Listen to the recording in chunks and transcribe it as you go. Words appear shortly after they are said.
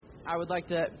I would like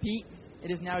to, Pete,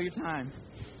 it is now your time.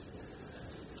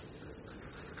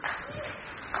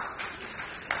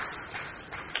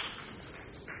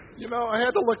 You know, I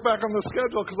had to look back on the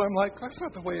schedule because I'm like, that's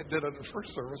not the way it did it in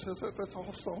first service, is it? That's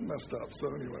all so messed up. So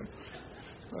anyway,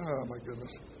 oh my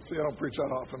goodness. See, I don't preach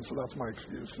that often, so that's my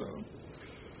excuse.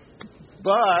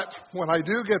 But when I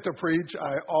do get to preach,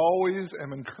 I always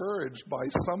am encouraged by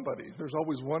somebody. There's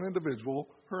always one individual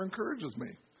who encourages me.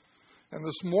 And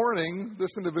this morning, this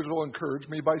individual encouraged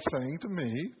me by saying to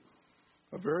me,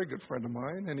 a very good friend of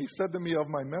mine, and he said to me of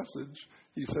my message,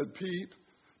 he said, Pete,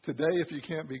 today if you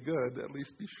can't be good, at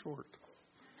least be short.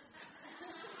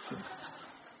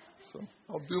 So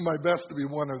I'll do my best to be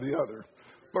one or the other.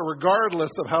 But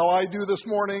regardless of how I do this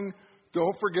morning,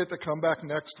 don't forget to come back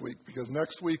next week, because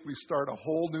next week we start a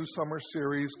whole new summer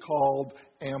series called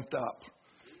Amped Up.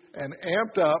 And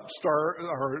Amped Up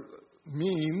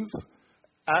means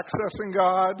accessing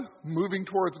God, moving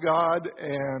towards God,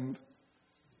 and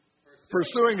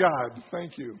pursuing God.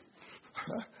 Thank you.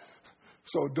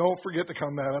 So don't forget to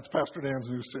come back. That's Pastor Dan's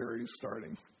new series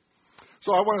starting.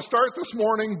 So I want to start this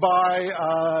morning by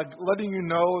letting you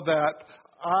know that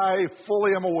I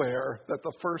fully am aware that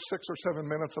the first 6 or 7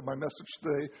 minutes of my message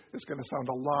today is going to sound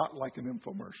a lot like an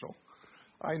infomercial.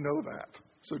 I know that.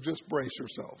 So just brace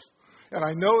yourselves. And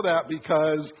I know that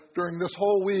because during this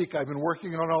whole week, I've been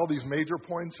working on all these major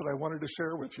points that I wanted to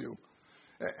share with you.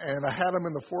 And I had them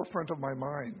in the forefront of my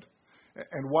mind.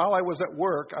 And while I was at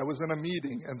work, I was in a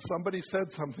meeting, and somebody said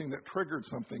something that triggered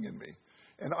something in me.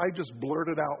 And I just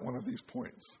blurted out one of these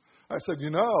points. I said,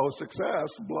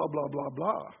 success, blah, blah, blah,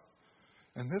 blah.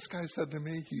 And this guy said to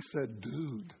me, he said,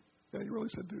 dude. Yeah, he really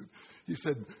said, dude. He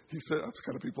said, that's the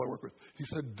kind of people I work with. He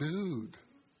said, dude,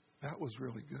 that was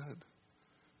really good.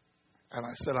 And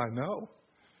I said, I know.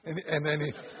 And then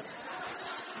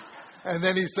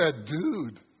he said,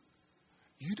 dude,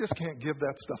 you just can't give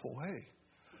that stuff away.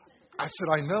 I said,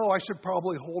 I know. I should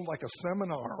probably hold like a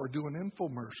seminar or do an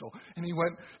infomercial. And he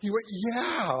went,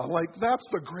 yeah, like that's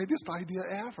the greatest idea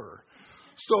ever.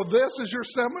 So this is your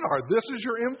seminar. This is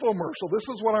your infomercial. This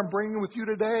is what I'm bringing with you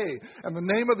today. And the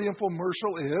name of the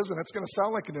infomercial is, and it's going to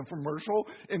sound like an infomercial,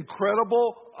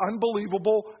 incredible,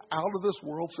 unbelievable, out of this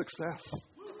world success.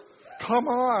 Come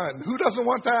on. Who doesn't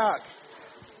want that?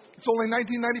 It's only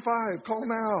 $19.95. Call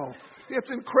now. It's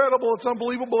incredible. It's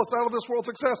unbelievable. It's out of this world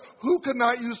success. Who could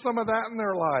not use some of that in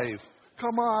their life?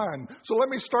 Come on. So let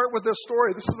me start with this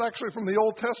story. This is actually from the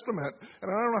Old Testament. And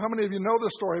I don't know how many of you know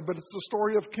this story, but it's the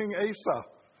story of King Asa.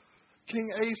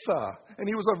 King Asa. And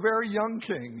he was a very young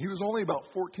king. He was only about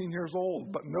 14 years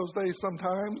old. But in those days,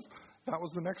 sometimes, that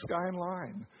was the next guy in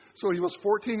line. So he was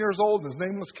 14 years old, and his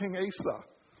name was King Asa.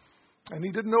 And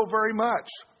he didn't know very much.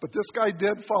 But this guy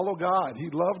did follow God. He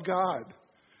loved God.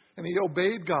 And he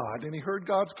obeyed God. And he heard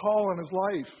God's call on his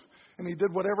life. And he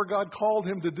did whatever God called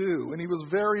him to do. And he was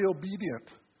very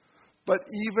obedient. But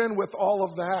even with all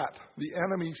of that, the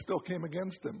enemy still came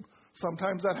against him.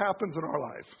 Sometimes that happens in our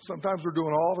life. Sometimes we're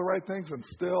doing all the right things and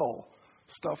still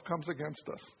stuff comes against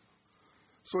us.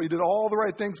 So he did all the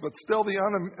right things, but still the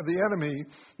enemy,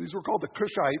 these were called the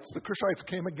Cushites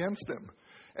came against him.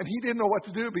 And he didn't know what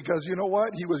to do because, you know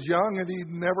what? He was young and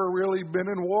he'd never really been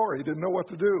in war. He didn't know what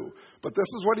to do. But this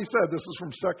is what he said. This is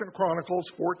from 2 Chronicles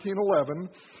 14:11.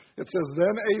 It says, Then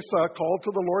Asa called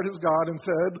to the Lord his God and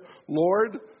said,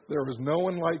 Lord, there is no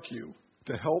one like you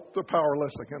to help the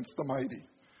powerless against the mighty.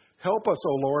 Help us,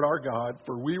 O Lord our God,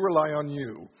 for we rely on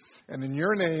you. And in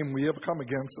your name we have come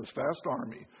against this vast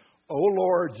army. O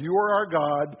Lord, you are our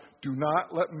God. Do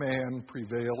not let man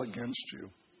prevail against you.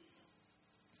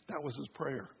 That was his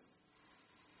prayer.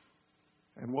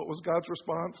 And what was God's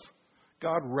response?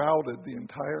 God routed the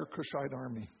entire Cushite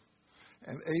army.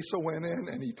 And Asa went in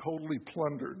and he totally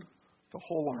plundered the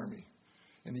whole army.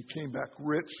 And he came back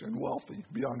rich and wealthy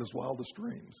beyond his wildest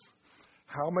dreams.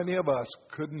 How many of us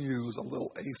couldn't use a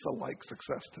little Asa-like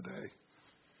success today?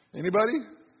 Anybody?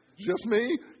 Just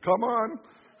me? Come on.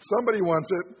 Somebody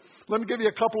wants it. Let me give you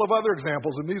a couple of other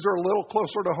examples, and these are a little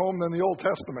closer to home than the Old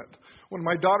Testament. When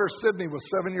my daughter Sydney was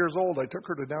 7 years old, I took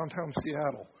her to downtown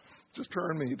Seattle. Just her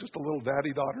and me, just a little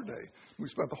daddy-daughter day. We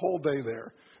spent the whole day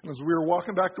there. And as we were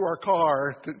walking back to our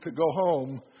car to go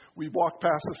home, we walked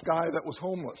past this guy that was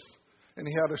homeless. And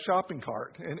he had a shopping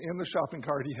cart. And in the shopping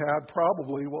cart, he had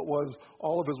probably what was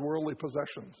all of his worldly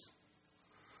possessions.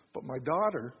 But my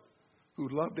daughter, who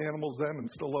loved animals then and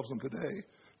still loves them today,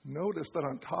 noticed that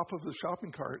on top of the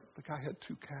shopping cart, the guy had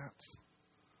 2 cats.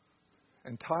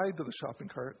 And tied to the shopping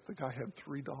cart, the guy had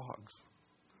 3 dogs.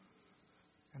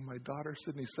 And my daughter,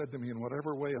 Sydney, said to me, in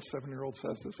whatever way a 7-year-old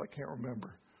says this, I can't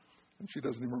remember. And she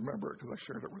doesn't even remember it because I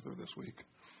shared it with her this week.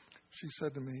 She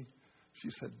said to me, She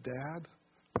said, Dad,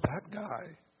 that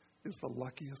guy is the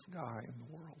luckiest guy in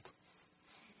the world.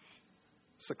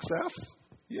 Success?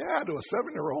 Yeah, to a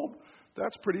 7-year-old,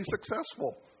 that's pretty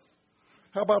successful.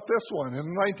 How about this one? In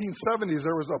the 1970s,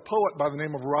 there was a poet by the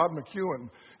name of Rod McEwen.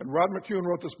 And Rod McEwen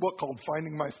wrote this book called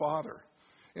Finding My Father.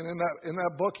 And in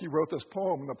that book, he wrote this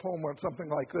poem. And the poem went something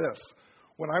like this.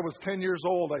 When I was 10 years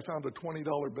old, I found a $20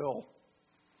 bill.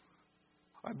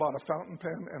 I bought a fountain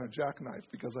pen and a jackknife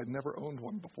because I'd never owned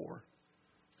one before.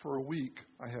 For a week,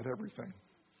 I had everything.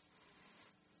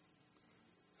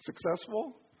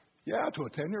 Successful? Yeah, to a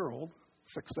 10-year-old.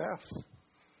 Success.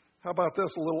 How about this,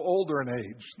 a little older in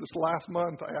age? This last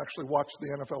month, I actually watched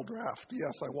the NFL draft.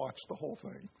 Yes, I watched the whole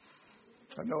thing.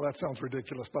 I know that sounds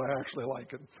ridiculous, but I actually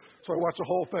like it. So I watched the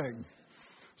whole thing.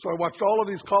 So I watched all of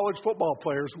these college football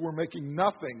players who were making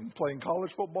nothing playing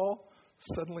college football,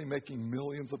 suddenly making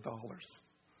millions of dollars.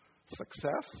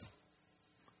 Success?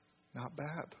 Not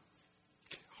bad.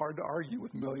 Hard to argue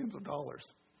with millions of dollars.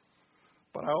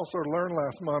 But I also learned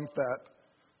last month that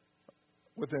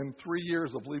within 3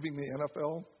 years of leaving the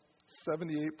NFL,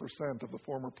 78% of the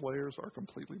former players are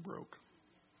completely broke.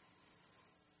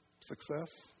 Success?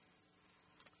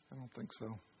 I don't think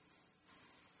so.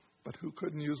 But who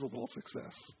couldn't use a little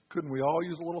success? Couldn't we all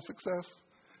use a little success?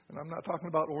 And I'm not talking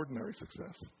about ordinary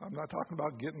success. I'm not talking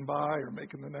about getting by or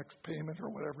making the next payment or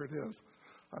whatever it is.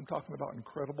 I'm talking about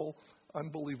incredible,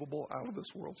 unbelievable,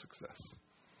 out-of-this-world success.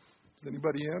 Is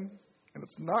anybody in? And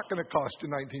it's not going to cost you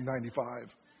 $19.95.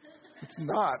 It's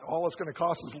not. All it's going to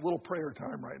cost is a little prayer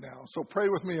time right now. So pray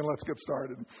with me and let's get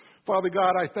started. Father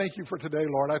God, I thank you for today,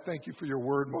 Lord. I thank you for your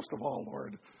word most of all,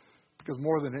 Lord. Because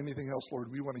more than anything else,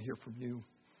 Lord, we want to hear from you.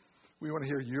 We want to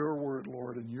hear your word,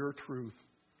 Lord, and your truth.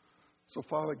 So,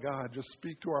 Father God, just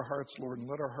speak to our hearts, Lord, and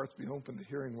let our hearts be open to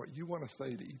hearing what you want to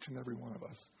say to each and every one of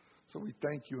us. So we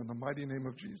thank you in the mighty name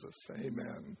of Jesus.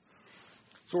 Amen.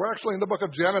 So we're actually in the book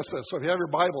of Genesis. So if you have your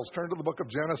Bibles, turn to the book of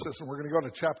Genesis, and we're going to go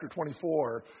to chapter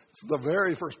 24. It's the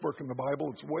very first book in the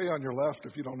Bible. It's way on your left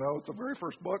if you don't know. It's the very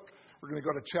first book. We're going to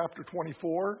go to chapter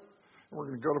 24, and we're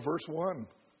going to go to verse 1.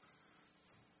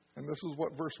 And this is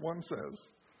what verse 1 says.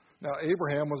 Now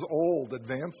Abraham was old,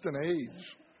 advanced in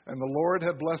age, and the Lord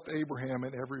had blessed Abraham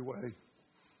in every way.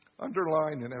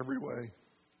 Underline, in every way.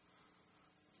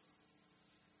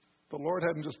 The Lord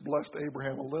hadn't just blessed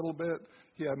Abraham a little bit.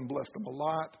 He hadn't blessed him a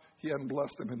lot. He hadn't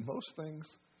blessed him in most things.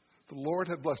 The Lord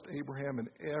had blessed Abraham in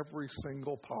every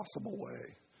single possible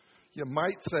way. You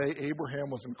might say Abraham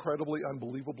was incredibly,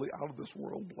 unbelievably out of this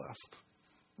world blessed.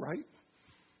 Right?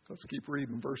 Let's keep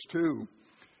reading. Verse 2.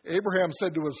 Abraham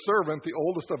said to his servant, the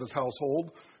oldest of his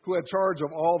household, who had charge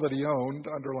of all that he owned,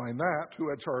 underline that, who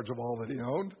had charge of all that he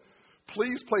owned,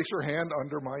 please place your hand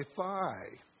under my thigh.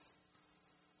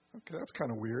 Okay, that's kind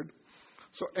of weird.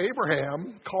 So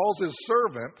Abraham calls his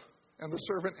servant, and the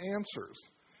servant answers.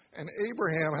 And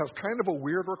Abraham has kind of a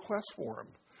weird request for him.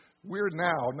 Weird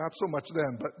now, not so much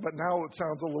then, but now it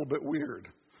sounds a little bit weird.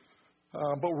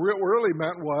 But what it really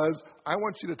meant was, I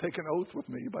want you to take an oath with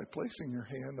me by placing your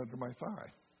hand under my thigh.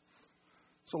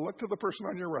 So look to the person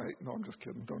on your right. No, I'm just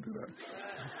kidding. Don't do that.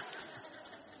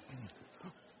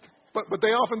 But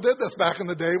they often did this back in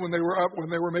the day when they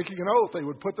were making an oath. They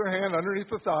would put their hand underneath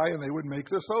the thigh and they would make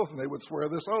this oath and they would swear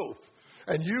this oath.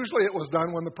 And usually it was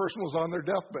done when the person was on their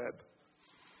deathbed.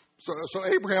 So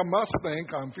Abraham must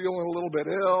think, I'm feeling a little bit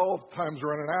ill, time's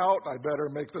running out, I better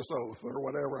make this oath or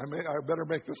whatever. I better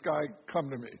make this guy come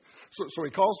to me. So he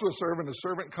calls to his servant, his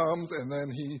servant comes, and then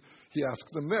he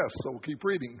asks him this. So we'll keep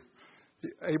reading.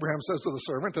 Abraham says to the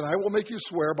servant, and I will make you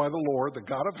swear by the Lord, the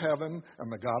God of heaven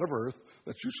and the God of earth,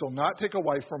 that you shall not take a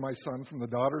wife for my son from the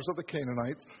daughters of the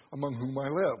Canaanites among whom I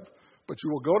live. But you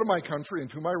will go to my country and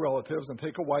to my relatives and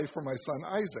take a wife for my son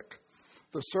Isaac.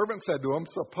 The servant said to him,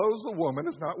 suppose the woman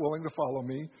is not willing to follow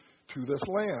me to this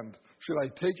land. Should I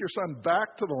take your son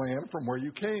back to the land from where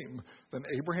you came? Then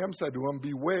Abraham said to him,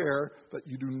 beware that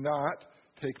you do not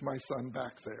take my son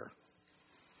back there.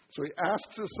 So he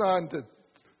asks his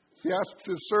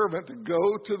servant to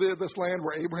go to this land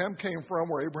where Abraham came from,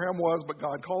 where Abraham was, but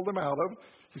God called him out of.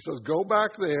 He says, go back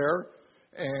there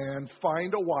and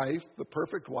find a wife, the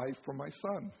perfect wife for my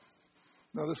son.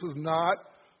 Now, this is not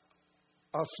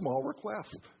a small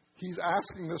request. He's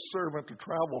asking this servant to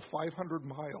travel 500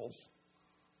 miles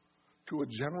to a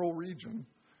general region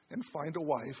and find a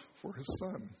wife for his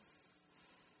son.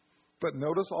 But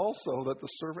notice also that the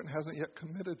servant hasn't yet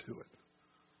committed to it.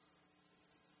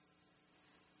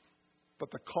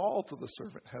 But the call to the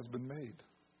servant has been made.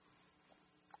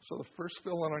 So the first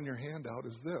fill-in on your handout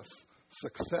is this.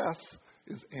 Success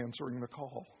is answering the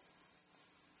call.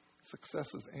 Success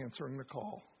is answering the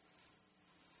call.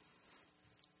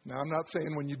 Now, I'm not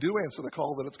saying when you do answer the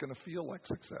call that it's going to feel like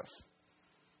success.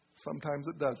 Sometimes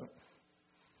it doesn't.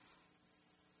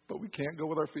 But we can't go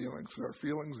with our feelings. Our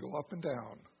feelings go up and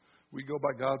down. We go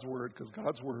by God's word because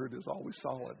God's word is always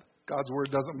solid. God's word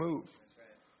doesn't move.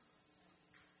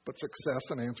 But success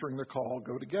and answering the call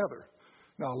go together.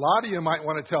 Now, a lot of you might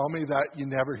want to tell me that you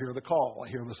never hear the call. I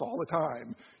hear this all the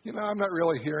time. I'm not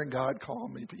really hearing God call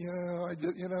me. But,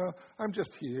 I'm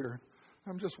just here.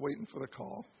 I'm just waiting for the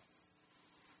call.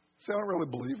 See, I don't really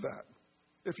believe that.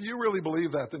 If you really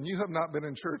believe that, then you have not been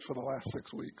in church for the last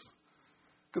 6 weeks.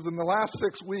 Because in the last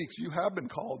 6 weeks, you have been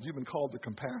called. You've been called to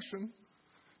compassion.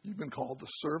 You've been called to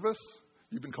service.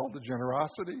 You've been called to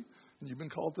generosity. And you've been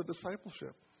called to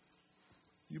discipleship.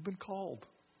 You've been called.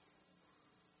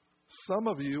 Some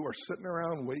of you are sitting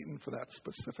around waiting for that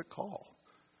specific call.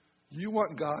 You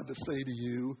want God to say to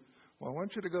you, well, I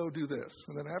want you to go do this.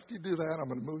 And then after you do that, I'm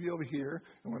going to move you over here.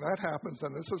 And when that happens,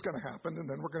 then this is going to happen. And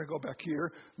then we're going to go back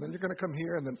here. And then you're going to come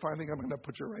here. And then finally, I'm going to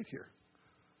put you right here.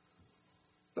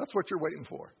 That's what you're waiting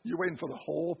for. You're waiting for the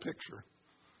whole picture.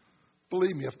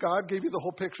 Believe me, if God gave you the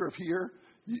whole picture of here,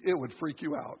 it would freak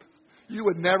you out. You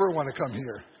would never want to come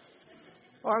here.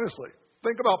 Honestly.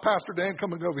 Think about Pastor Dan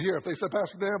coming over here. If they said,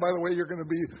 Pastor Dan, by the way, you're going to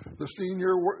be the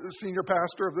senior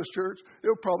pastor of this church, it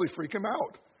would probably freak him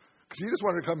out. Because he just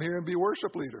wanted to come here and be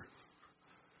worship leader.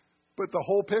 But the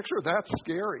whole picture, that's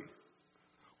scary.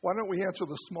 Why don't we answer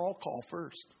the small call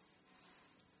first?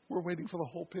 We're waiting for the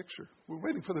whole picture. We're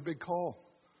waiting for the big call.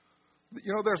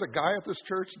 There's a guy at this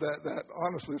church that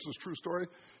honestly, this is a true story.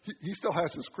 He still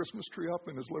has his Christmas tree up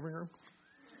in his living room.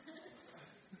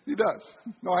 He does.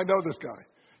 No, I know this guy.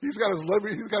 He's got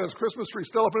his Christmas tree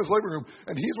still up in his living room,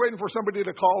 and he's waiting for somebody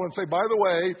to call and say, by the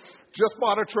way, just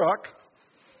bought a truck.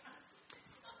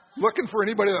 Looking for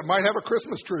anybody that might have a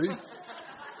Christmas tree.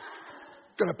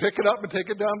 Going to pick it up and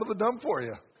take it down to the dump for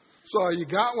you. So you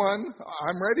got one.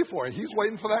 I'm ready for it. He's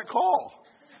waiting for that call.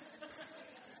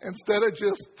 Instead of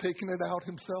just taking it out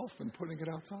himself and putting it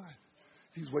outside.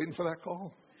 He's waiting for that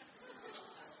call.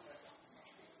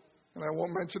 And I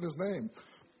won't mention his name.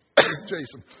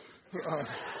 Jason.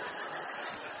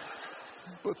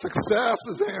 But success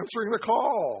is answering the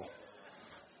call.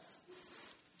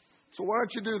 So why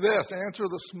don't you do this? Answer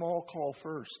the small call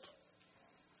first.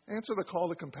 Answer the call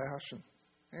to compassion.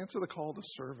 Answer the call to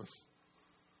service.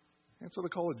 Answer the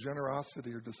call to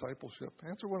generosity or discipleship.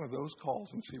 Answer one of those calls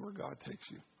and see where God takes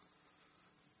you.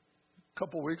 A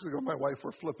couple of weeks ago, my wife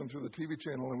were flipping through the TV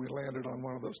channel and we landed on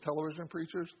one of those television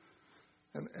preachers.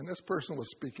 And this person was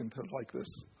speaking to like this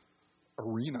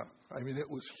arena. I mean, it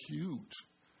was huge.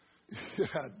 It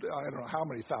had, I don't know how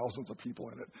many thousands of people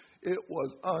in it. It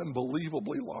was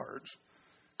unbelievably large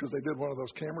because they did one of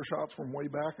those camera shots from way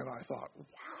back, and I thought,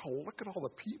 wow, look at all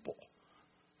the people.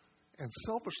 And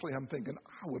selfishly, I'm thinking,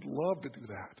 I would love to do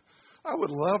that. I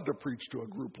would love to preach to a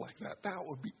group like that. That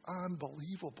would be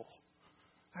unbelievable.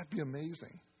 That'd be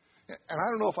amazing. And I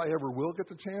don't know if I ever will get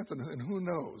the chance, and who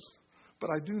knows. But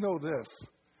I do know this.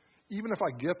 Even if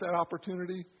I get that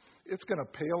opportunity, it's going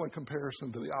to pale in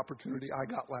comparison to the opportunity I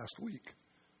got last week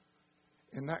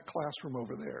in that classroom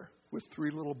over there with 3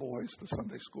 little boys to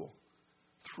Sunday school,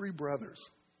 3 brothers,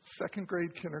 2nd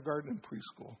grade, kindergarten, and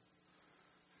preschool.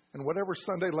 And whatever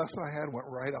Sunday lesson I had went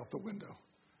right out the window.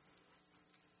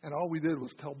 And all we did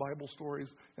was tell Bible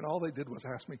stories, and all they did was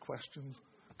ask me questions.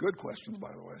 Good questions,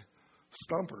 by the way.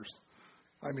 Stumpers.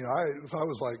 I mean, I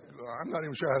was like, I'm not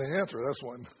even sure how to answer this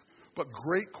one. But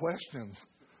great questions.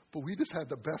 But we just had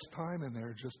the best time in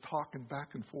there just talking back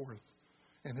and forth.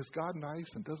 And is God nice?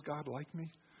 And does God like me?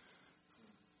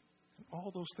 And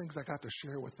all those things I got to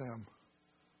share with them,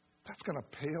 that's going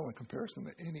to pale in comparison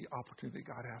to any opportunity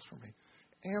God has for me.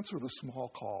 Answer the small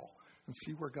call and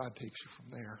see where God takes you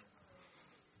from there.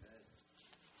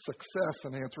 Success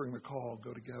and answering the call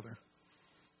go together.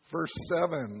 Verse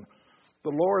 7, the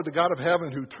Lord, the God of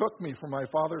heaven, who took me from my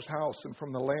father's house and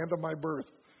from the land of my birth,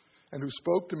 and who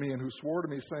spoke to me and who swore to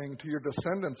me, saying, to your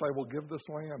descendants I will give this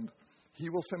land. He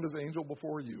will send his angel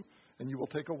before you, and you will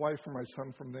take a wife for my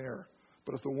son from there.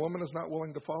 But if the woman is not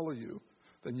willing to follow you,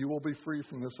 then you will be free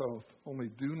from this oath. Only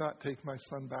do not take my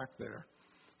son back there.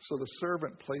 So the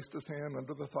servant placed his hand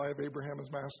under the thigh of Abraham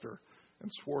his master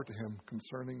and swore to him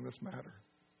concerning this matter.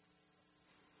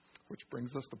 Which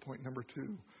brings us to point number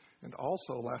 2, and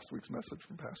also last week's message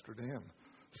from Pastor Dan.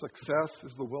 Success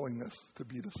is the willingness to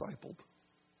be discipled.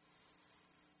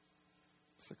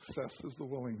 Success is the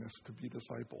willingness to be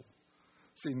discipled.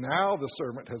 See, now the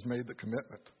servant has made the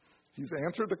commitment. He's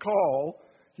answered the call.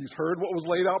 He's heard what was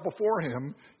laid out before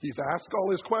him. He's asked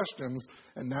all his questions,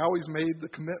 and now he's made the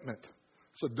commitment.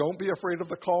 So don't be afraid of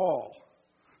the call.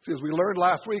 See, as we learned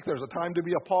last week, there's a time to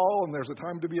be a Paul and there's a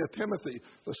time to be a Timothy.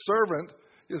 The servant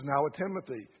is now a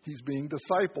Timothy. He's being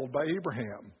discipled by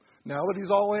Abraham. Now that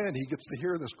he's all in, he gets to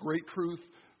hear this great truth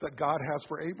that God has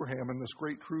for Abraham and this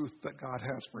great truth that God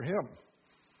has for him.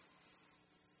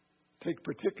 Take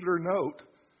particular note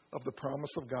of the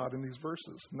promise of God in these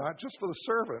verses, not just for the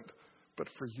servant, but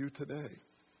for you today.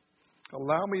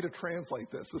 Allow me to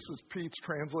translate this. This is Pete's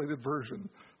translated version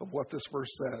of what this verse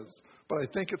says. But I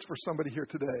think it's for somebody here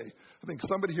today. I think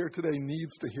somebody here today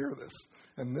needs to hear this.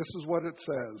 And this is what it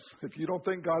says. If you don't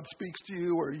think God speaks to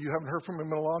you or you haven't heard from him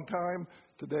in a long time,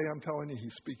 today I'm telling you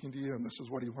he's speaking to you, and this is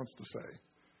what he wants to say.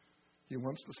 He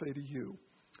wants to say to you,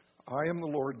 I am the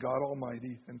Lord God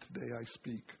Almighty, and today I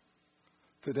speak.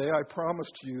 Today I promise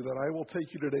to you that I will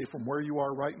take you today from where you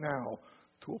are right now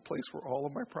to a place where all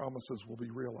of my promises will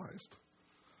be realized.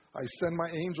 I send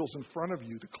my angels in front of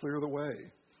you to clear the way.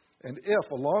 And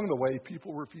if, along the way,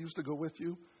 people refuse to go with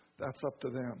you, that's up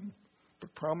to them.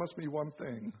 But promise me one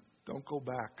thing. Don't go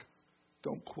back.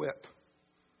 Don't quit.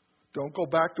 Don't go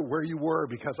back to where you were,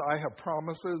 because I have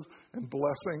promises and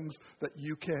blessings that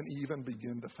you can't even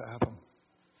begin to fathom.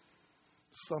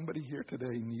 Somebody here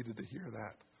today needed to hear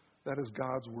that. That is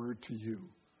God's word to you.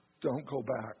 Don't go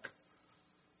back.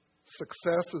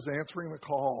 Success is answering the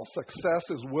call. Success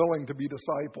is willing to be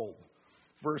discipled.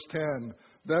 Verse 10,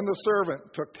 then the servant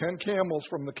took 10 camels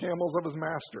from the camels of his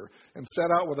master and set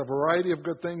out with a variety of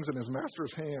good things in his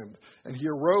master's hand. And he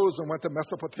arose and went to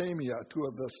Mesopotamia,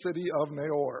 to the city of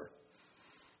Nahor.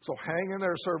 So hang in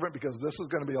there, servant, because this is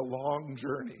going to be a long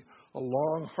journey, a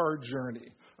long, hard journey,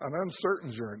 an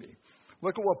uncertain journey.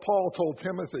 Look at what Paul told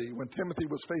Timothy when Timothy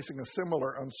was facing a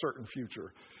similar uncertain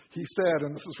future. He said,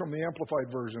 and this is from the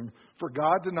Amplified Version, for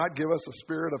God did not give us a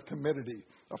spirit of timidity,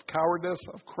 of cowardice,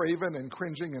 of craven and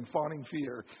cringing and fawning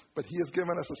fear, but he has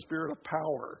given us a spirit of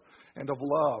power and of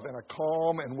love and a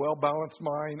calm and well-balanced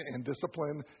mind and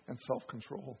discipline and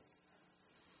self-control.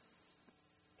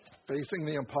 Facing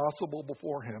the impossible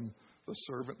before him, the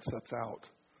servant sets out.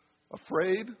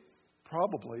 Afraid?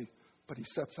 Probably, but he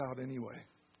sets out anyway.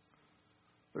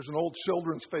 There's an old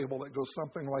children's fable that goes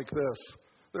something like this.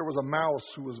 There was a mouse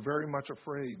who was very much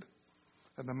afraid,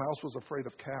 and the mouse was afraid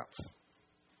of cats.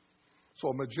 So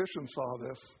a magician saw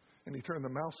this, and he turned the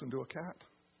mouse into a cat.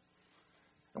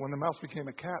 And when the mouse became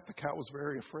a cat, the cat was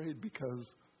very afraid because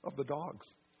of the dogs.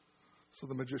 So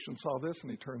the magician saw this,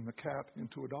 and he turned the cat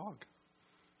into a dog.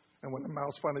 And when the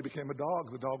mouse finally became a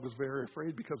dog, the dog was very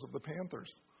afraid because of the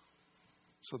panthers.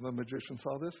 So the magician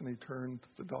saw this, and he turned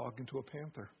the dog into a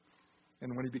panther.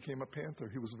 And when he became a panther,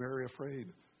 he was very afraid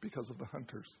because of the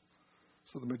hunters.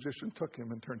 So the magician took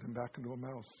him and turned him back into a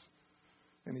mouse.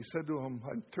 And he said to him,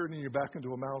 I'm turning you back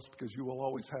into a mouse because you will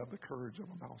always have the courage of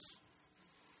a mouse.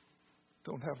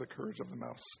 Don't have the courage of the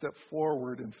mouse. Step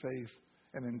forward in faith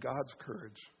and in God's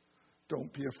courage.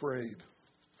 Don't be afraid.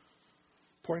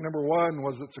 Point number 1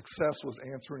 was that success was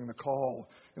answering the call.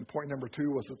 And point number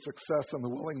 2 was that success and the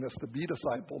willingness to be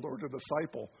discipled or to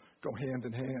disciple go hand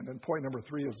in hand. And point number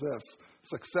 3 is this.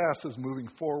 Success is moving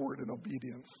forward in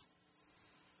obedience.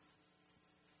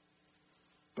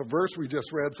 The verse we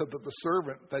just read said that the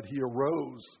servant, that he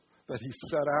arose, that he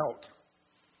set out.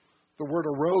 The word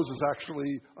arose is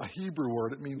actually a Hebrew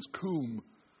word. It means kum.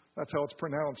 That's how it's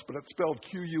pronounced, but it's spelled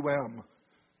Q-U-M.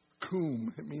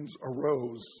 Kum. It means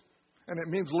arose. And it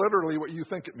means literally what you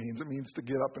think it means. It means to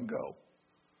get up and go.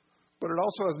 But it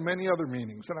also has many other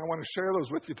meanings. And I want to share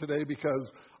those with you today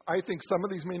because I think some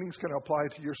of these meanings can apply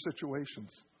to your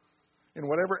situations. In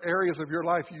whatever areas of your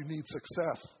life you need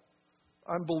success,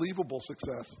 unbelievable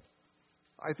success,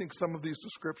 I think some of these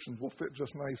descriptions will fit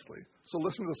just nicely. So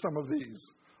listen to some of these.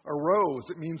 Arose,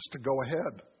 it means to go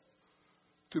ahead,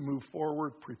 to move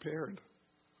forward prepared.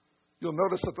 You'll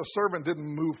notice that the servant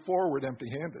didn't move forward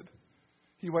empty-handed.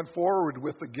 He went forward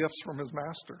with the gifts from his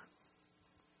master.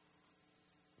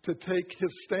 To take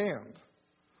his stand.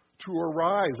 To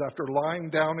arise after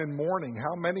lying down in mourning.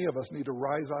 How many of us need to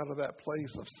rise out of that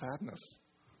place of sadness?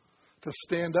 To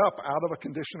stand up out of a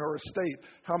condition or a state.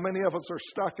 How many of us are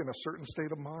stuck in a certain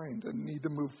state of mind and need to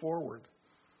move forward?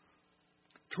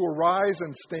 To arise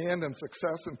and stand in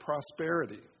success and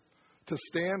prosperity. To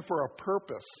stand for a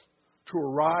purpose. To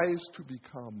arise to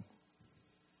become.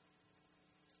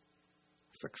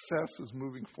 Success is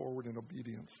moving forward in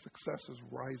obedience. Success is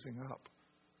rising up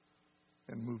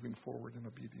and moving forward in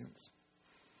obedience.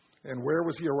 And where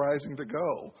was he arising to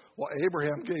go? Well,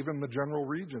 Abraham gave him the general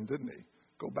region, didn't he?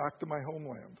 Go back to my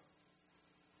homeland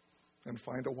and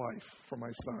find a wife for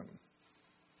my son.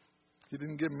 He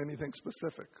didn't give him anything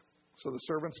specific. So the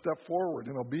servant stepped forward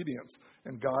in obedience,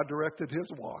 and God directed his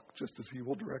walk just as he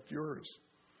will direct yours.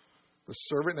 The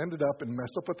servant ended up in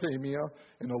Mesopotamia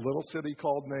in a little city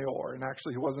called Nahor. And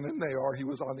actually, he wasn't in Nahor. He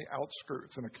was on the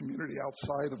outskirts in a community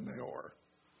outside of Nahor.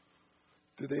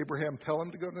 Did Abraham tell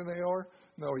him to go to Nahor?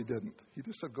 No, he didn't. He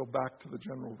just said, go back to the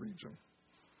general region.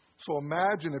 So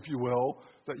imagine, if you will,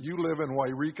 that you live in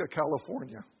Wairika,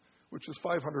 California, which is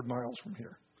 500 miles from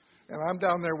here. And I'm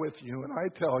down there with you, and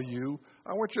I tell you,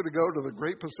 I want you to go to the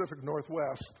Great Pacific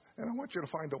Northwest, and I want you to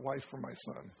find a wife for my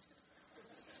son.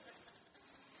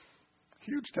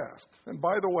 Huge task. And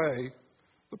by the way,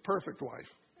 the perfect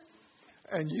wife.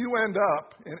 And you end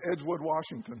up in Edgewood,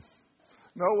 Washington.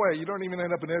 No way, you don't even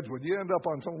end up in Edgewood. You end up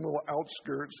on some little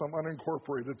outskirt, some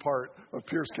unincorporated part of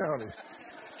Pierce County,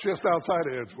 just outside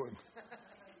of Edgewood.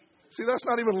 See, that's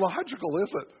not even logical,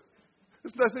 is it?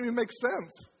 This doesn't even make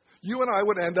sense. You and I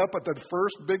would end up at the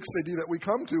first big city that we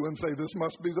come to and say, this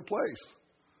must be the place.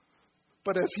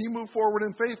 But as he moved forward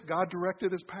in faith, God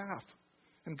directed his path.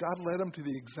 And God led him to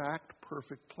the exact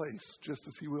perfect place, just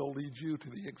as he will lead you to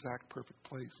the exact perfect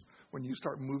place when you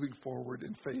start moving forward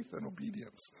in faith and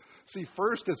obedience. See,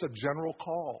 first it's a general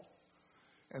call,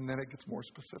 and then it gets more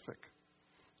specific.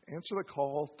 Answer the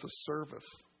call to service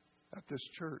at this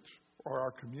church or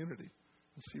our community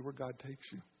and see where God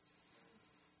takes you.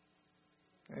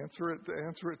 Answer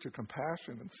it to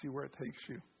compassion and see where it takes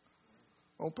you.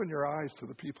 Open your eyes to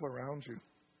the people around you.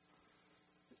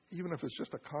 Even if it's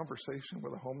just a conversation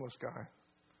with a homeless guy,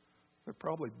 they're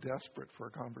probably desperate for a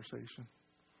conversation.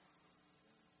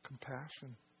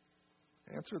 Compassion.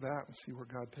 Answer that and see where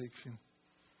God takes you.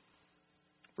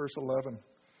 Verse 11.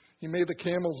 He made the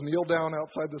camels kneel down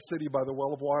outside the city by the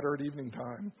well of water at evening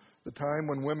time, the time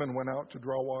when women went out to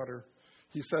draw water.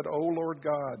 He said, O Lord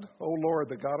God, O Lord,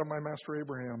 the God of my master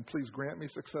Abraham, please grant me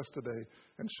success today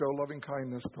and show loving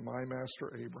kindness to my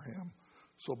master Abraham.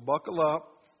 So buckle up,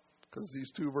 because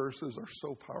these two verses are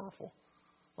so powerful.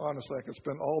 Honestly, I could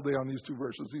spend all day on these two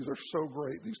verses. These are so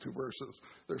great, these two verses.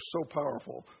 They're so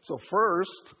powerful. So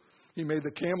first, he made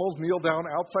the camels kneel down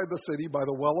outside the city by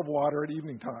the well of water at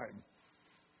evening time.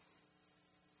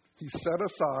 He set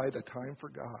aside a time for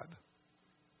God,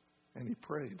 and he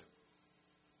prayed.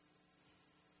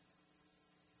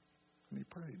 And he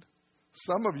prayed.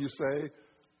 Some of you say,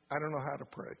 I don't know how to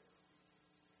pray.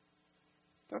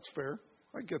 That's fair.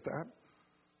 I get that.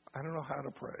 I don't know how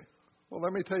to pray. Well,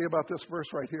 let me tell you about this verse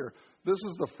right here. This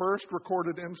is the first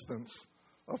recorded instance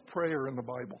of prayer in the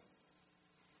Bible.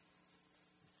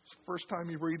 It's the first time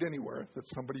you read anywhere that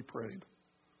somebody prayed.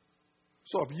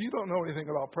 So if you don't know anything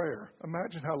about prayer,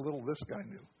 imagine how little this guy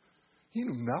knew. He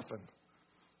knew nothing,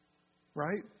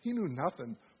 right? He knew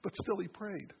nothing, but still he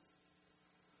prayed.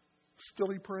 Still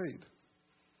he prayed.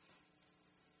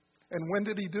 And when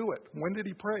did he do it? When did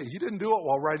he pray? He didn't do it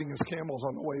while riding his camels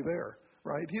on the way there.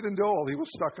 Right? He didn't do it while he was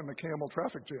stuck in the camel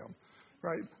traffic jam.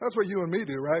 Right? That's what you and me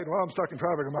do, right? Well, I'm stuck in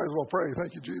traffic. I might as well pray.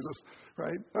 Thank you, Jesus.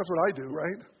 Right? That's what I do,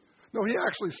 right? No, he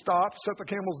actually stopped, set the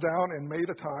camels down, and made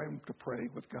a time to pray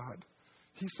with God.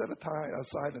 He set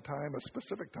aside a time, a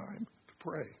specific time, to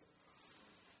pray.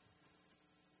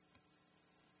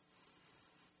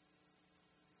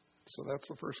 So that's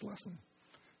the first lesson.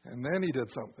 And then he did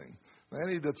something. Then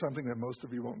he did something that most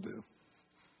of you won't do.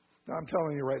 Now, I'm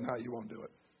telling you right now, you won't do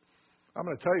it. I'm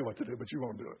going to tell you what to do, but you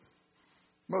won't do it.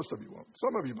 Most of you won't.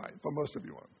 Some of you might, but most of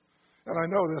you won't. And I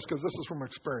know this because this is from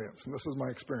experience, and this is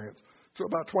my experience. So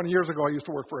about 20 years ago, I used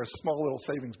to work for a small little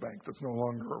savings bank that's no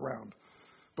longer around.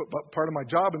 But part of my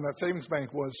job in that savings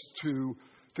bank was to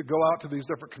go out to these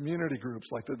different community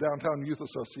groups like the Downtown Youth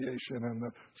Association and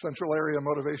the Central Area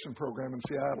Motivation Program in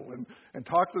Seattle and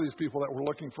talk to these people that were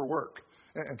looking for work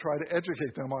and try to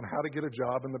educate them on how to get a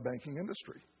job in the banking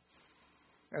industry.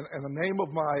 And the name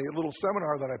of my little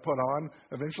seminar that I put on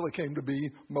eventually came to be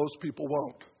Most People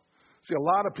Won't. See, a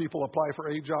lot of people apply for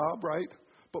a job, right?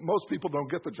 But most people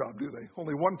don't get the job, do they?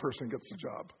 Only one person gets the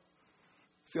job.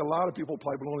 See, a lot of people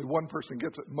apply, but only one person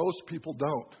gets it. Most people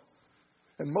don't.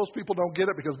 And most people don't get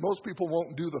it because most people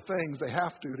won't do the things they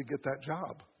have to get that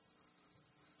job.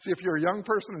 See, if you're a young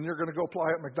person and you're going to go apply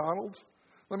at McDonald's,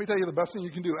 let me tell you the best thing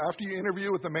you can do. After you interview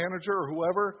with the manager or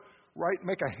whoever,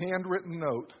 make a handwritten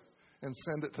note and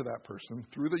send it to that person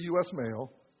through the U.S.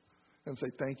 mail and say,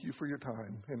 thank you for your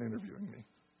time in interviewing me.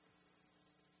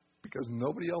 Because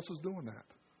nobody else is doing that.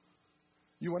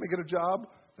 You want to get a job?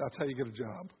 That's how you get a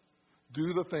job.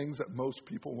 Do the things that most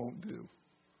people won't do.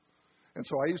 And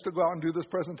so I used to go out and do this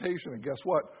presentation, and guess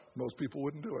what? Most people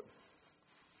wouldn't do it.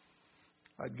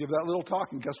 I'd give that little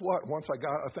talk, and guess what? Once I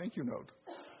got a thank you note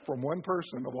from one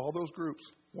person of all those groups,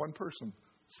 one person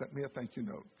sent me a thank you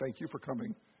note. Thank you for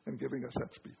coming and giving us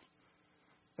that speech.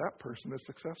 That person is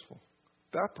successful.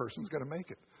 That person's going to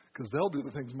make it because they'll do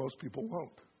the things most people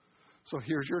won't. So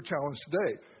here's your challenge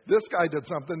today. This guy did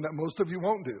something that most of you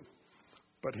won't do.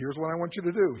 But here's what I want you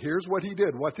to do. Here's what he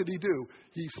did. What did he do?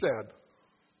 He said.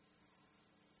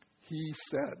 He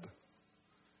said.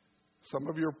 Some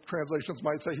of your translations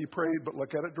might say he prayed, but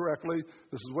look at it directly.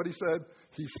 This is what he said.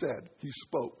 He said. He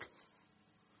spoke.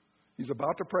 He's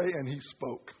about to pray, and he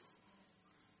spoke.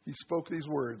 He spoke these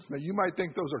words. Now, you might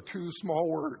think those are two small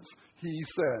words. He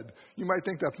said. You might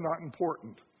think that's not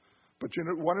important. But you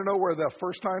want to know where the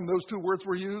first time those two words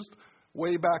were used?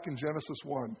 Way back in Genesis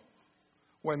 1,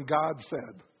 when God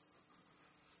said.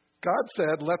 God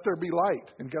said, let there be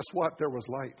light. And guess what? There was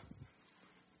light.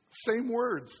 Same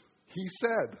words. He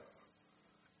said.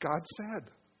 God said.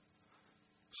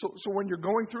 So when you're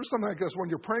going through something like this, when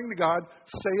you're praying to God,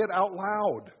 say it out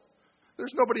loud.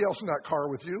 There's nobody else in that car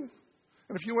with you.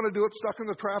 And if you want to do it stuck in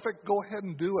the traffic, go ahead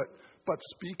and do it. But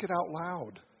speak it out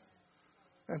loud.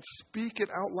 And speak it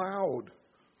out loud.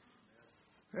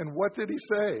 And what did he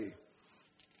say?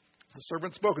 The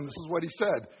servant spoke, and this is what he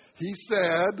said. He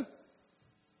said,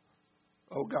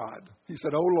 oh God. He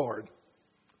said, oh Lord.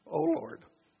 Oh Lord.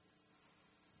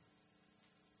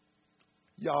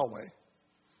 Yahweh.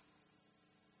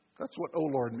 That's what oh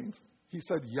Lord means. He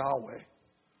said Yahweh.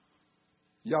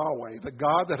 Yahweh, the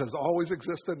God that has always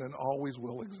existed and always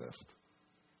will exist.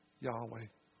 Yahweh.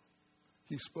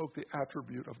 He spoke the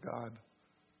attribute of God.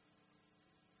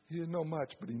 He didn't know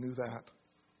much, but he knew that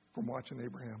from watching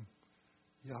Abraham.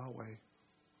 Yahweh.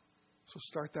 So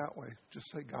start that way. Just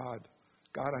say God.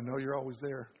 God, I know you're always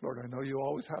there. Lord, I know you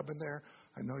always have been there.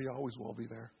 I know you always will be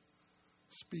there.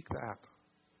 Speak that.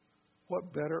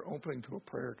 What better opening to a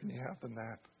prayer can you have than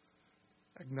that?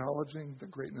 Acknowledging the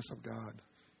greatness of God.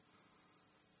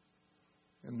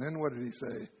 And then what did he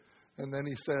say? And then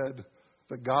he said,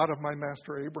 the God of my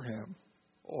master Abraham,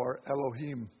 or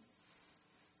Elohim.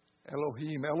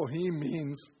 Elohim. Elohim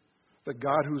means the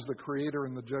God who's the creator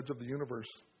and the judge of the universe.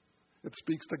 It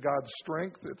speaks to God's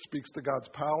strength, it speaks to God's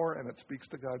power, and it speaks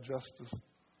to God's justice.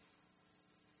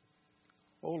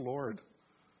 Oh Lord.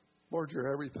 Lord,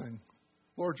 you're everything.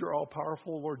 Lord, you're all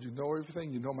powerful. Lord, you know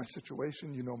everything. You know my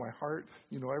situation. You know my heart.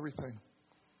 You know everything.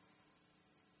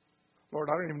 Lord,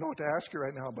 I don't even know what to ask you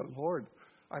right now, but Lord,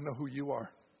 I know who you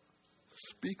are.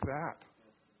 Speak that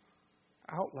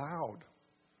out loud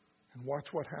and watch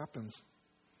what happens.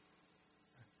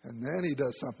 And then he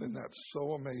does something that's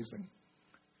so amazing.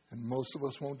 And most of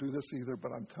us won't do this either,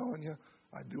 but I'm telling you,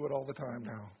 I do it all the time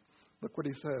now. Look what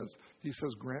he says. He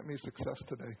says, grant me success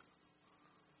today.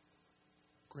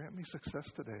 Grant me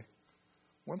success today.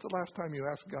 When's the last time you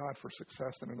asked God for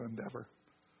success in an endeavor?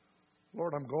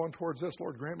 Lord, I'm going towards this.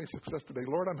 Lord, grant me success today.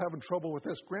 Lord, I'm having trouble with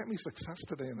this. Grant me success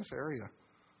today in this area.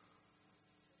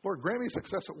 Lord, grant me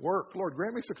success at work. Lord,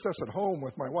 grant me success at home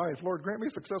with my wife. Lord, grant me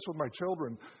success with my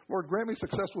children. Lord, grant me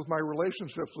success with my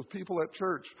relationships with people at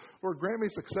church. Lord, grant me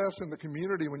success in the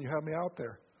community when you have me out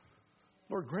there.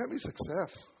 Lord, grant me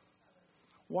success.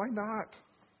 Why not?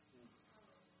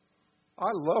 I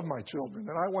love my children,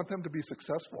 and I want them to be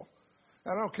successful.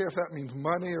 And I don't care if that means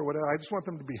money or whatever. I just want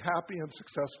them to be happy and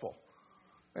successful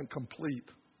and complete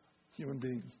human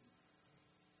beings.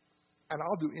 And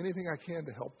I'll do anything I can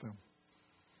to help them.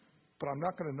 But I'm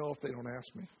not going to know if they don't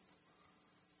ask me.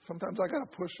 Sometimes I got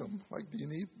to push them. Like, do you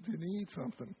need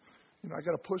something? I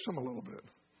got to push them a little bit.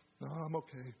 No, I'm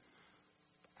okay.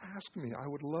 Ask me. I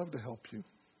would love to help you.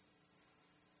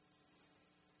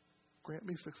 Grant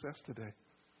me success today.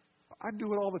 I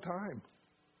do it all the time.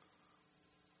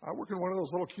 I work in one of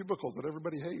those little cubicles that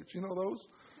everybody hates. You know those?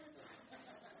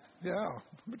 Yeah.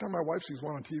 Every time my wife sees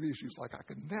one on TV, she's like, I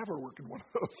could never work in one of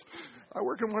those. I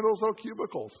work in one of those little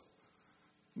cubicles.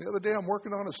 And the other day, I'm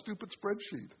working on a stupid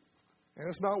spreadsheet. And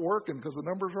it's not working because the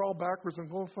numbers are all backwards and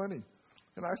going funny.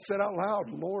 And I said out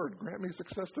loud, Lord, grant me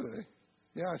success today.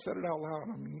 Yeah, I said it out loud.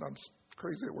 I'm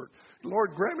crazy at work.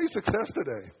 Lord, grant me success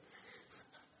today.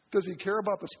 Does he care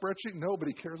about the spreadsheet? No, but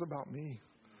he cares about me.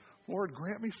 Lord,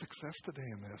 grant me success today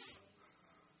in this.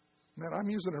 Man, I'm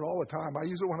using it all the time. I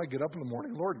use it when I get up in the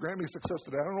morning. Lord, grant me success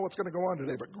today. I don't know what's going to go on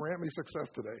today, but grant me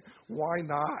success today. Why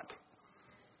not?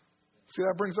 See,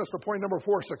 that brings us to point number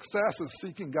 4. Success is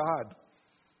seeking God.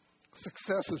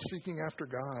 Success is seeking after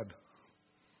God.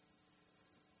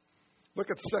 Look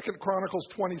at 2 Chronicles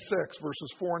 26,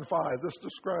 verses 4 and 5. This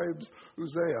describes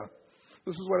Uzziah.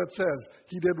 This is what it says.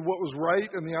 He did what was right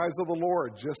in the eyes of the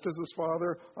Lord, just as his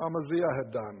father Amaziah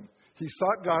had done. He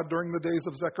sought God during the days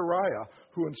of Zechariah,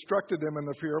 who instructed him in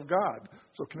the fear of God.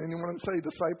 So can anyone say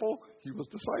disciple? He was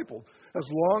discipled. As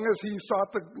long as he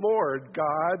sought the Lord,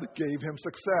 God gave him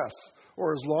success.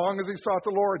 Or as long as he sought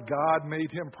the Lord, God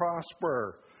made him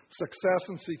prosper. Success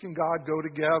and seeking God go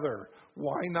together.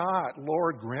 Why not?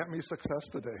 Lord, grant me success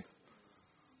today.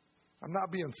 I'm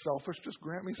not being selfish. Just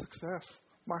grant me success.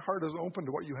 My heart is open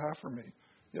to what you have for me.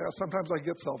 Yeah, sometimes I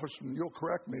get selfish and you'll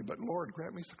correct me, but Lord,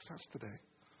 grant me success today.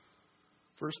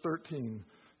 Verse 13,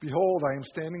 behold, I am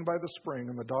standing by the spring,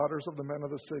 and the daughters of the men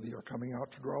of the city are coming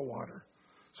out to draw water.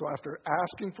 So after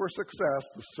asking for success,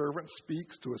 the servant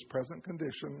speaks to his present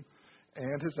condition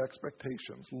and his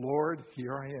expectations. Lord,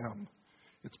 here I am.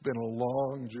 It's been a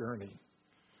long journey.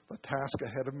 The task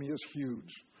ahead of me is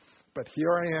huge. But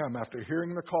here I am, after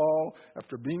hearing the call,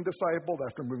 after being discipled,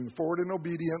 after moving forward in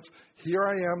obedience, here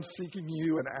I am seeking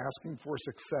you and asking for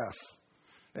success.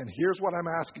 And here's what I'm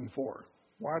asking for.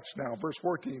 Watch now, verse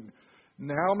 14.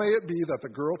 Now may it be that the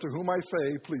girl to whom I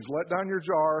say, please let down your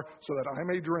jar so that I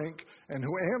may drink, and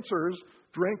who answers,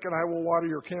 drink and I will water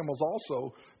your camels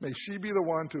also, may she be the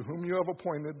one to whom you have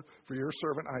appointed for your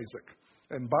servant Isaac.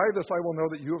 And by this I will know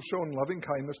that you have shown loving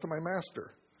kindness to my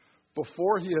master.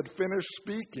 Before he had finished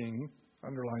speaking,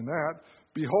 underline that,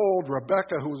 behold,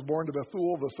 Rebekah, who was born to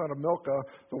Bethuel, the son of Milcah,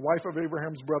 the wife of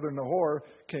Abraham's brother Nahor,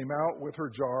 came out with her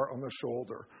jar on the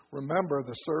shoulder. Remember,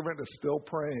 the servant is still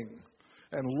praying.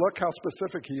 And look how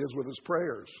specific he is with his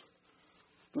prayers.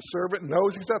 The servant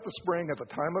knows he's at the spring at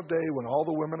the time of day when all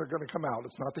the women are going to come out.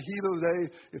 It's not the heat of the day,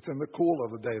 it's in the cool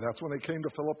of the day. That's when they came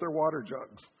to fill up their water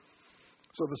jugs.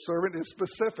 So the servant is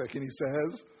specific, and he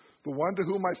says, the one to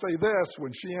whom I say this,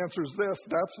 when she answers this,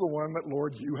 that's the one that,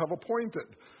 Lord, you have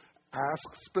appointed. Ask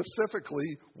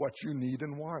specifically what you need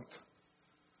and want.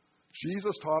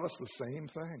 Jesus taught us the same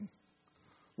thing.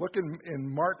 Look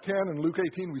in Mark 10 and Luke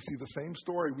 18, we see the same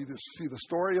story. We just see the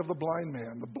story of the blind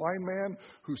man. The blind man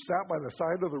who sat by the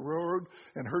side of the road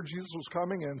and heard Jesus was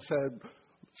coming and said,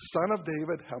 Son of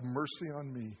David, have mercy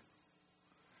on me.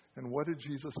 And what did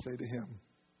Jesus say to him?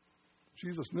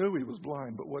 Jesus knew he was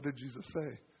blind, but what did Jesus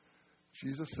say?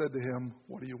 Jesus said to him,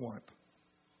 what do you want?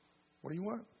 What do you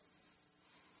want?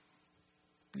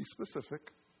 Be specific.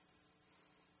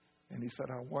 And he said,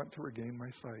 I want to regain my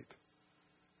sight.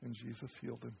 And Jesus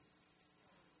healed him.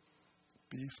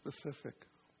 Be specific.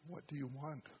 What do you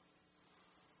want?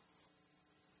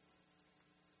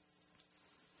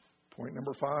 Point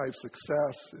number 5,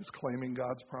 success is claiming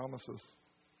God's promises.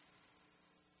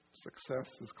 Success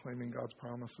is claiming God's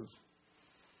promises.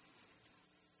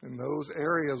 In those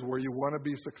areas where you want to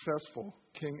be successful,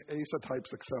 King Asa type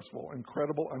successful,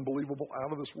 incredible, unbelievable,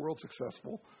 out of this world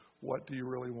successful, what do you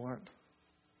really want?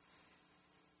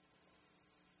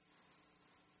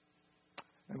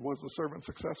 And was the servant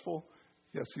successful?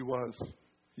 Yes, he was.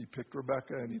 He picked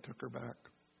Rebekah and he took her back.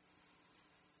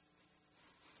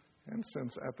 And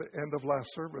since at the end of last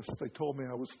service, they told me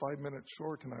I was 5 minutes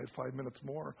short and I had 5 minutes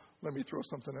more, let me throw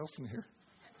something else in here.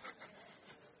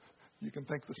 You can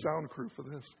thank the sound crew for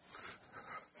this.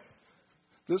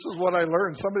 This is what I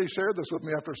learned. Somebody shared this with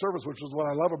me after service, which is what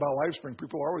I love about LifeSpring.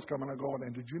 People are always coming and going,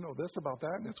 and did you know this about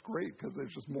that? And it's great because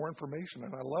there's just more information,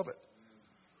 and I love it.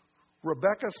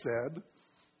 Rebekah said,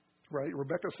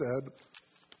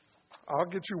 I'll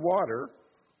get you water,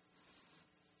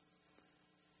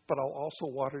 but I'll also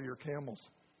water your camels.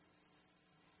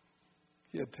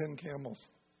 He had 10 camels.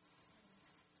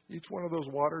 Each one of those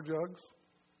water jugs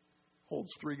holds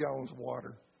 3 gallons of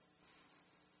water.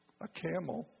 A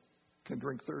camel can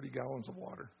drink 30 gallons of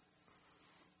water.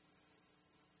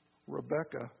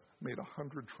 Rebekah made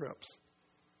 100 trips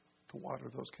to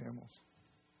water those camels.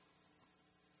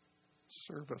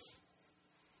 Service.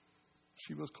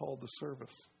 She was called to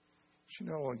service. She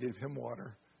not only gave him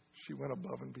water, she went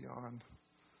above and beyond.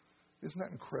 Isn't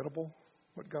that incredible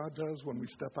what God does when we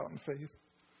step out in faith?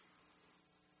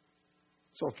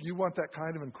 So if you want that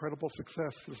kind of incredible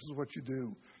success, this is what you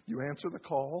do. You answer the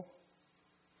call.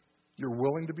 You're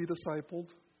willing to be discipled.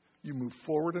 You move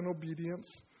forward in obedience.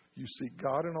 You seek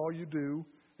God in all you do,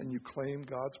 and you claim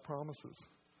God's promises.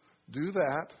 Do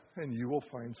that, and you will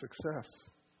find success.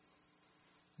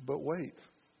 But wait,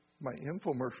 my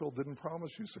infomercial didn't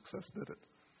promise you success, did it?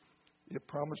 It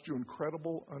promised you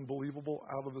incredible, unbelievable,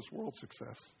 out-of-this-world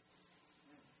success.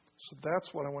 So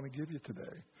that's what I want to give you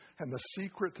today. And the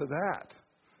secret to that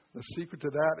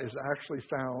is actually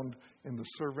found in the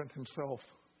servant himself.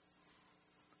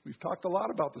 We've talked a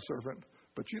lot about the servant,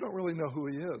 but you don't really know who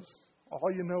he is.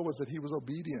 All you know is that he was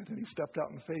obedient, and he stepped out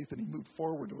in faith, and he moved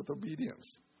forward with obedience.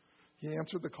 He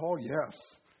answered the call, yes.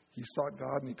 He sought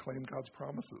God, and he claimed God's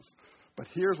promises. But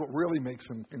here's what really makes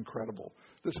him incredible.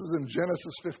 This is in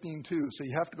Genesis 15:2. So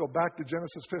you have to go back to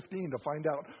Genesis 15 to find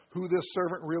out who this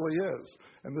servant really is.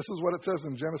 And this is what it says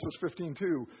in Genesis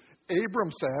 15:2.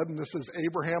 Abram said, and this is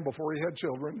Abraham before he had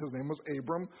children. His name was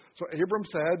Abram. So Abram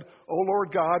said, O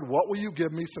Lord God, what will you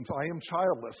give me since I am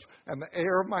childless? And the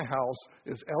heir of my house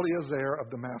is Eliezer of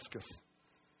Damascus.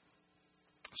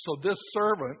 So this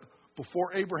servant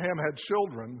before Abraham had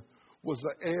children, was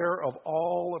the heir of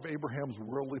all of Abraham's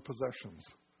worldly possessions.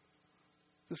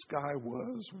 This guy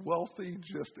was wealthy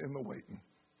just in the waiting.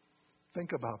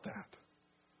 Think about that.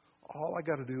 All I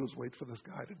got to do is wait for this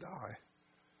guy to die.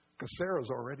 Because Sarah's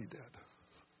already dead.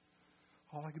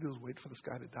 All I can do is wait for this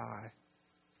guy to die.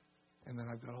 And then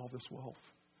I've got all this wealth.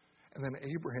 And then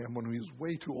Abraham, when he was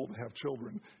way too old to have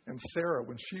children, and Sarah,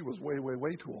 when she was way, way,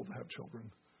 way too old to have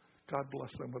children, God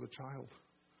blessed them with a child.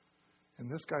 And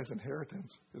this guy's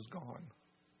inheritance is gone.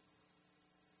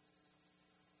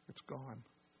 It's gone.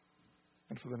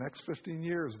 And for the next 15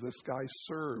 years, this guy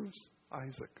serves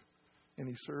Isaac. And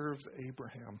he serves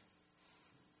Abraham.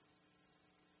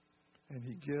 And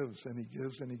he gives, and he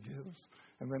gives, and he gives.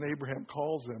 And then Abraham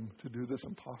calls him to do this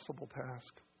impossible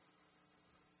task.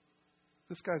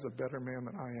 This guy's a better man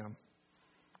than I am.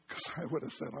 Because I would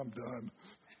have said, I'm done.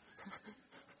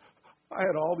 I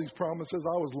had all these promises.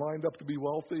 I was lined up to be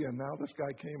wealthy, and now this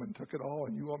guy came and took it all,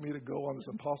 and you want me to go on this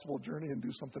impossible journey and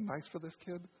do something nice for this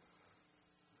kid?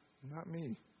 Not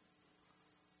me.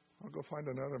 I'll go find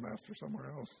another master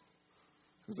somewhere else.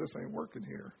 Because this ain't working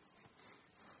here.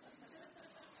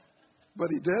 But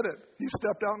he did it. He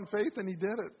stepped out in faith and he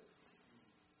did it.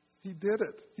 He did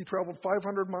it. He traveled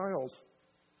 500 miles.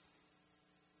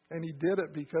 And he did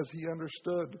it because he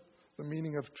understood the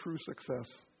meaning of true success,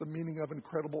 the meaning of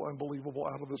incredible, unbelievable,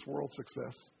 out of this world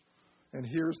success. And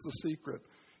here's the secret.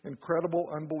 Incredible,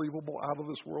 unbelievable, out of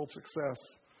this world success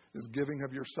is giving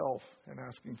of yourself and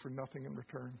asking for nothing in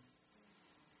return.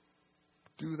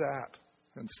 Do that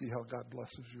and see how God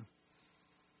blesses you.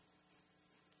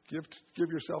 Give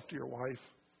yourself to your wife.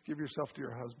 Give yourself to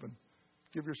your husband.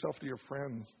 Give yourself to your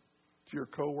friends, to your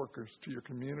coworkers, to your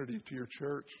community, to your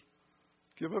church.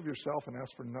 Give of yourself and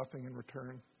ask for nothing in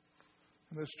return.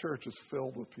 And this church is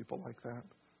filled with people like that.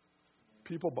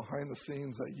 People behind the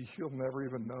scenes that you'll never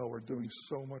even know are doing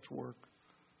so much work.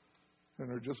 And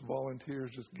they're just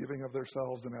volunteers, just giving of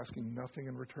themselves and asking nothing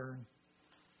in return.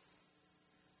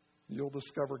 You'll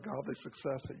discover godly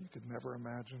success that you could never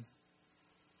imagine.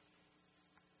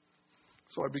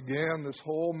 So I began this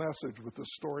whole message with the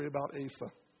story about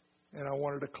Asa. And I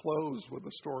wanted to close with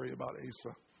a story about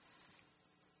Asa.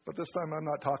 But this time I'm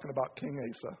not talking about King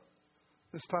Asa.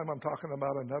 This time I'm talking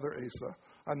about another Asa,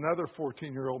 another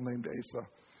 14-year-old named Asa.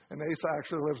 And Asa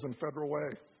actually lives in Federal Way.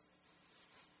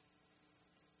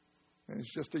 And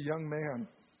he's just a young man.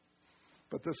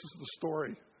 But this is the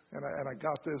story. And I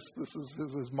got this. This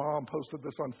is his mom posted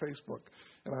this on Facebook.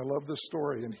 And I love this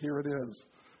story. And here it is.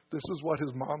 This is what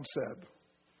his mom said.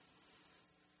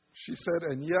 She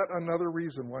said, and yet another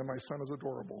reason why my son is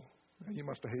adorable. And he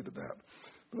must have hated that.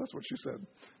 But that's what she said.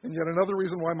 And yet another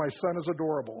reason why my son is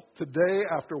adorable. Today,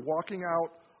 after walking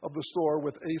out of the store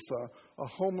with Asa, a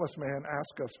homeless man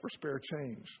asked us for spare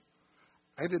change.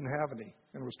 I didn't have any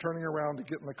and was turning around to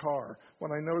get in the car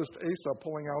when I noticed Asa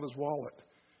pulling out his wallet.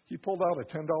 He pulled out a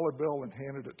 $10 bill and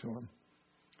handed it to him.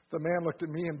 The man looked at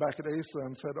me and back at Asa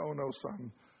and said, oh no,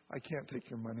 son, I can't take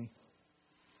your money.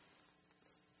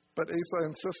 But Asa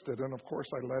insisted, and of course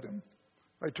I let him.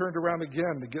 I turned around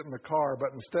again to get in the car,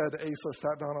 but instead Asa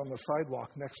sat down on the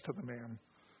sidewalk next to the man.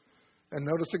 And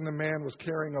noticing the man was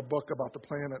carrying a book about the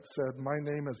planet, said, my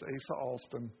name is Asa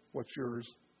Alston. What's yours?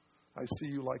 I see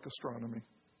you like astronomy.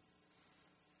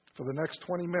 For the next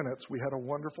 20 minutes, we had a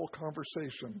wonderful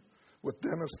conversation with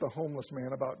Dennis, the homeless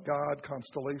man, about God,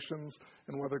 constellations,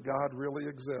 and whether God really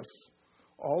exists.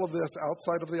 All of this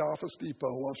outside of the Office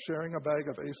Depot while sharing a bag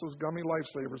of Asa's gummy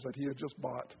lifesavers that he had just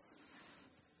bought.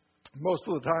 Most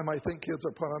of the time, I think kids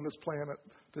are put on this planet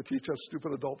to teach us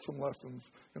stupid adults some lessons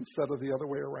instead of the other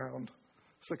way around.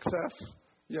 Success?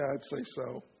 Yeah, I'd say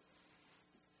so.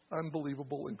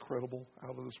 Unbelievable, incredible,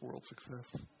 out of this world success.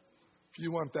 If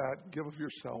you want that, give of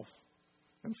yourself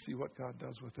and see what God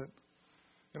does with it.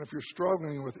 And if you're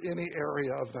struggling with any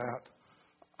area of that,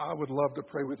 I would love to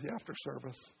pray with you after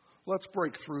service. Let's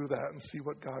break through that and see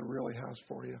what God really has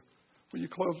for you. Will you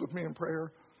close with me in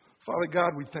prayer? Father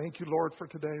God, we thank you, Lord, for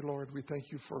today, Lord. We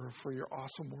thank you for your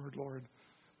awesome word, Lord.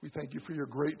 We thank you for your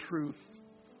great truth.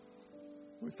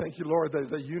 We thank you, Lord,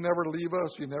 that you never leave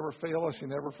us, you never fail us, you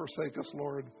never forsake us,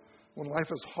 Lord. When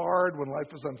life is hard, when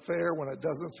life is unfair, when it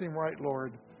doesn't seem right,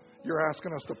 Lord, you're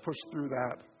asking us to push through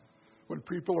that. When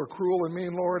people are cruel and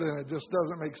mean, Lord, and it just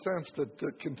doesn't make sense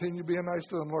to continue being nice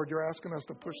to them, Lord, you're asking us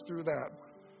to push through that.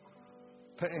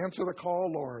 To answer the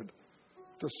call, Lord.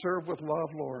 To serve with love,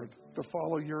 Lord. To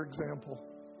follow your example.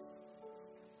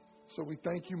 So we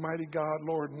thank you, mighty God,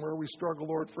 Lord, and where we struggle,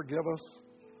 Lord, forgive us.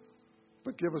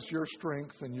 But give us your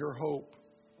strength and your hope.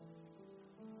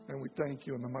 And we thank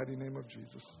you in the mighty name of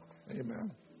Jesus.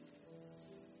 Amen.